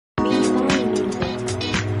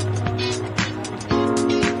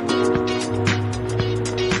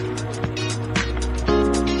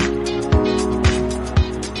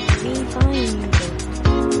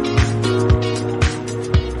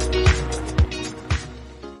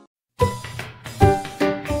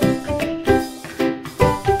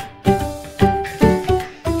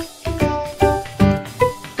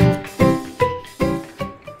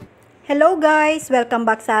guys! Welcome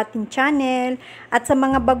back sa ating channel. At sa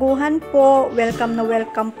mga baguhan po, welcome na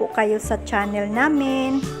welcome po kayo sa channel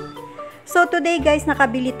namin. So today guys,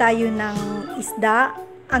 nakabili tayo ng isda.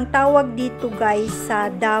 Ang tawag dito guys sa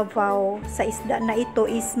Davao, sa isda na ito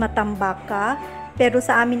is Matambaka. Pero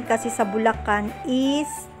sa amin kasi sa Bulacan is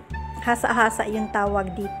hasa-hasa yung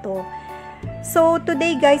tawag dito. So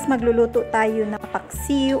today guys, magluluto tayo ng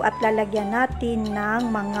paksiw at lalagyan natin ng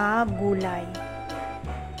mga gulay.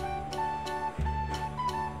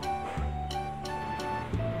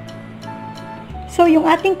 So, yung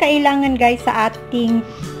ating kailangan guys sa ating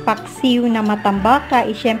paksiw na matambaka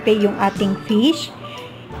is syempre yung ating fish.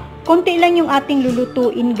 Konti lang yung ating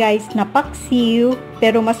lulutuin guys na paksiw,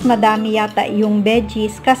 pero mas madami yata yung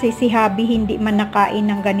veggies kasi si Habi hindi man nakain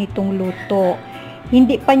ng ganitong luto.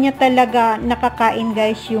 Hindi pa niya talaga nakakain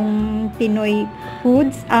guys yung Pinoy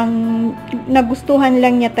foods. Ang nagustuhan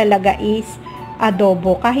lang niya talaga is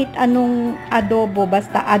adobo. Kahit anong adobo,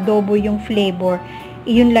 basta adobo yung flavor.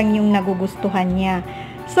 Iyon lang yung nagugustuhan niya.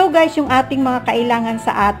 So guys, yung ating mga kailangan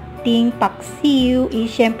sa ating paksiw is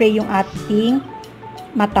syempre yung ating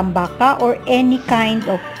matambaka or any kind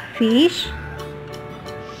of fish,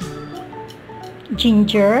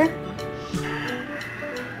 ginger,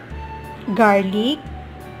 garlic,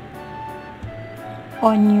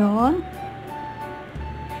 onion,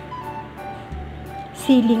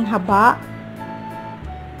 siling haba.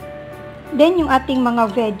 Then, yung ating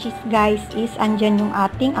mga veggies guys is andyan yung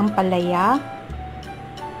ating ampalaya,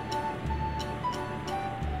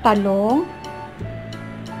 talong,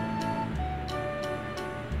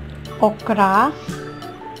 okra.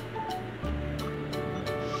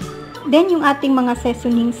 Then, yung ating mga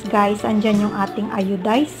seasonings guys, andyan yung ating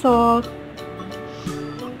iodized salt,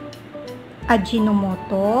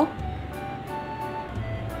 Ajinomoto,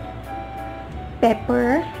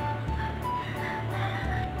 pepper,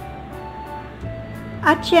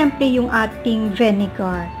 at syempre yung ating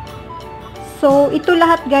vinegar. So, ito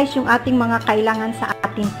lahat guys yung ating mga kailangan sa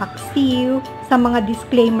ating paksiw. Sa mga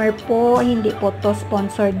disclaimer po, hindi po to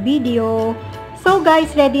sponsored video. So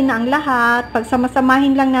guys, ready na ang lahat.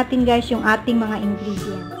 Pagsamasamahin lang natin guys yung ating mga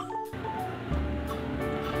ingredients.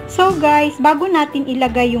 So guys, bago natin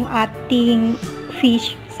ilagay yung ating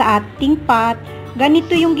fish sa ating pot,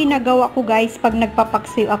 ganito yung ginagawa ko guys pag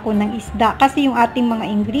nagpapaksiw ako ng isda. Kasi yung ating mga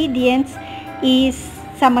ingredients is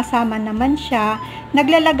sama-sama naman siya.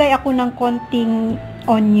 Naglalagay ako ng konting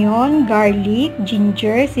onion, garlic,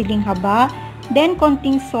 ginger, siling haba, then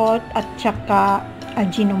konting salt at saka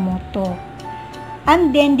Ajinomoto.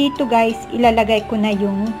 And then dito guys, ilalagay ko na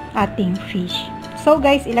yung ating fish. So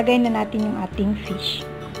guys, ilagay na natin yung ating fish.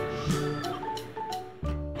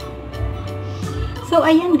 So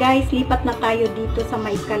ayan guys, lipat na tayo dito sa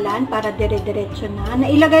maikalan para dire-diretso na.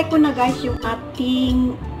 Nailagay ko na guys yung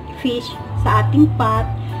ating fish sa ating pot.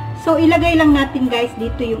 So, ilagay lang natin guys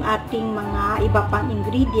dito yung ating mga iba pang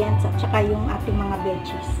ingredients at saka yung ating mga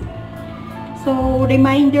veggies. So,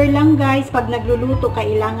 reminder lang guys, pag nagluluto,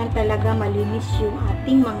 kailangan talaga malinis yung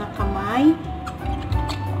ating mga kamay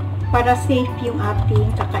para safe yung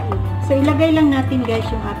ating kakainin. So, ilagay lang natin guys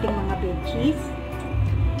yung ating mga veggies.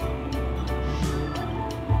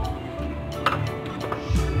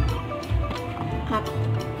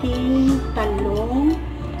 Ating talong.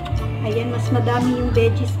 Ayan, mas madami yung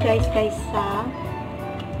veggies guys kaysa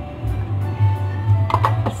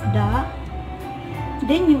isda.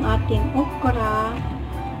 Then yung ating okra.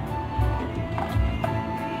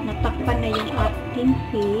 Natakpan na yung ating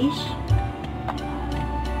fish.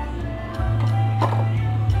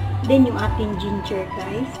 Then yung ating ginger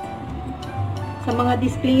guys. Sa mga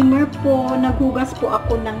disclaimer po, naghugas po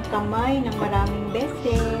ako ng kamay ng maraming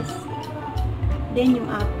beses. Then yung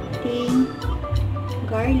ating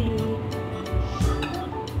garlic,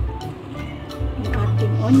 yung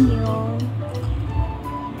ating onion,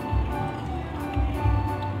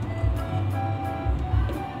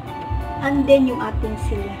 and then yung ating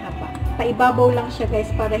siling haba. Paibabaw lang siya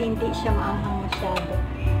guys para hindi siya maanghang masyado.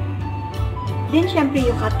 Then syempre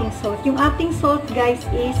yung ating salt. Yung ating salt guys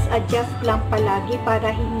is adjust lang palagi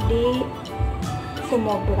para hindi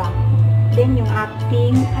sumobra. Then yung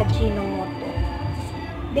ating Ajinomoto.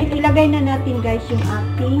 Then, ilagay na natin guys yung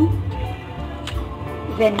ating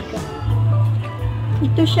vinegar.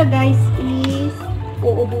 Ito siya guys is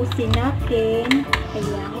uubusin natin.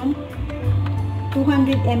 Ayan.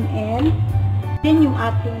 200 ml. Then, yung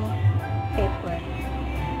ating pepper.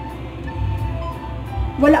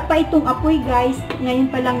 Wala pa itong apoy guys.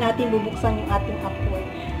 Ngayon pa lang natin bubuksan yung ating apoy.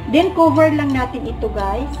 Then, cover lang natin ito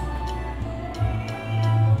guys.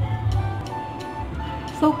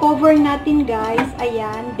 So, cover natin guys.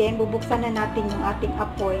 Ayan. Then, bubuksan na natin yung ating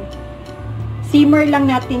apoy. simmer lang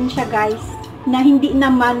natin siya guys, na hindi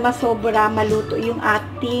naman masobra maluto yung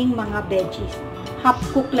ating mga veggies. Half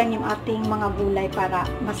cook lang yung ating mga gulay para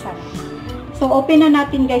masarap. So, open na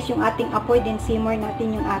natin guys yung ating apoy, then simmer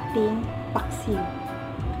natin yung ating paksiw.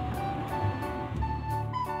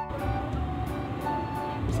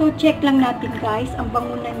 So, check lang natin guys, ang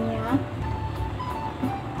bangunan niya.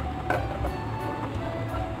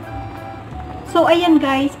 So, ayan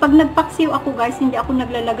guys, pag nagpaksiw ako guys, hindi ako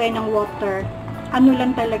naglalagay ng water. Ano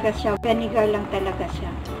lang talaga siya, vinegar lang talaga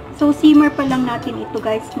siya. So, simmer pa lang natin ito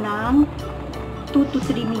guys ng 2 to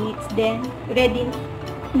 3 minutes. Then, ready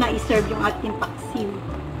na i-serve yung ating paksiw.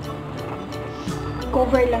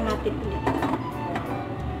 Cover lang natin ulit.